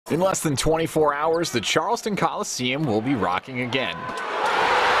In less than 24 hours, the Charleston Coliseum will be rocking again.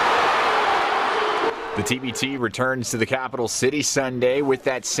 The TBT returns to the capital city Sunday with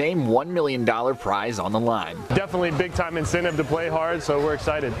that same $1 million prize on the line. Definitely a big-time incentive to play hard, so we're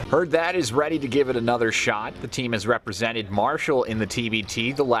excited. Heard That is ready to give it another shot. The team has represented Marshall in the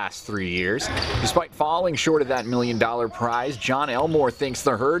TBT the last 3 years. Despite falling short of that $1 million prize, John Elmore thinks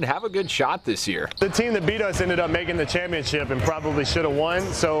the Herd have a good shot this year. The team that beat us ended up making the championship and probably should have won,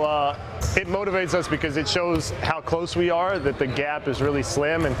 so it motivates us because it shows how close we are, that the gap is really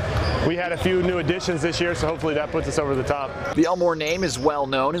slim, and we had a few new additions this year, so hopefully that puts us over the top. The Elmore name is well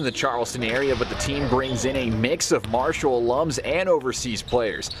known in the Charleston area, but the team brings in a mix of Marshall alums and overseas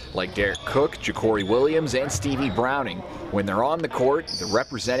players like Derek Cook, Ja'Cory Williams, and Stevie Browning. When they're on the court, they're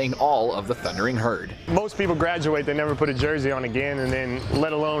representing all of the Thundering Herd. Most people graduate, they never put a jersey on again, and then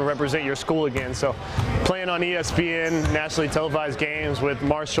let alone represent your school again. So playing on ESPN, nationally televised games with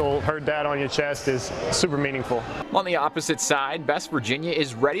Marshall, Heard That on your chest is super meaningful. On the opposite side, Best Virginia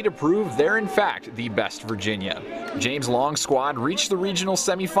is ready to prove they're in fact the best Virginia. James Long's squad reached the regional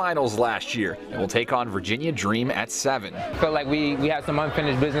semifinals last year and will take on Virginia Dream at 7. Felt like we had some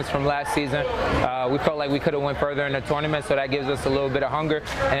unfinished business from last season. We felt like we could have went further in the tournament, so that gives us a little bit of hunger,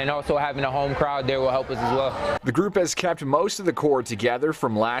 and then also having a home crowd there will help us as well. The group has kept most of the core together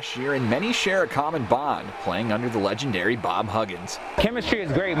from last year, and many share a common bond, playing under the legendary Bob Huggins. Chemistry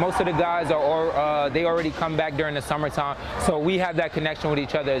is great. Most of the guys they already come back during the summertime, so we have that connection with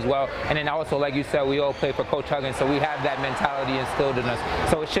each other as well. And then also, like you said, we all play for Coach Huggins, so we have that mentality instilled in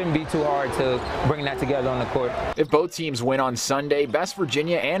us. So it shouldn't be too hard to bring that together on the court. If both teams win on Sunday, Best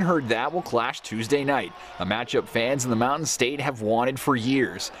Virginia and Heard That will clash Tuesday night, a matchup fans in the Mountain State have wanted for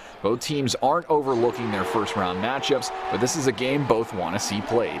years. Both teams aren't overlooking their first-round matchups, but this is a game both want to see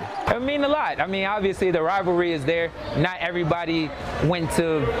played. It means a lot. I mean, obviously the rivalry is there. Not everybody went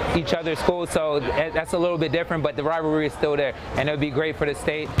to each other's schools, so that's a little bit different, but the rivalry is still there, and it would be great for the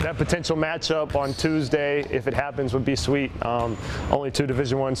state. That potential matchup on Tuesday, if it happens, would be sweet. Only 2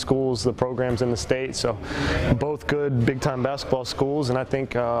 Division I schools, the programs in the state, so both good big-time basketball schools, and I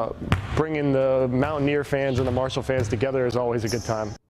think bringing the Mountaineer fans and the Marshall fans together is always a good time.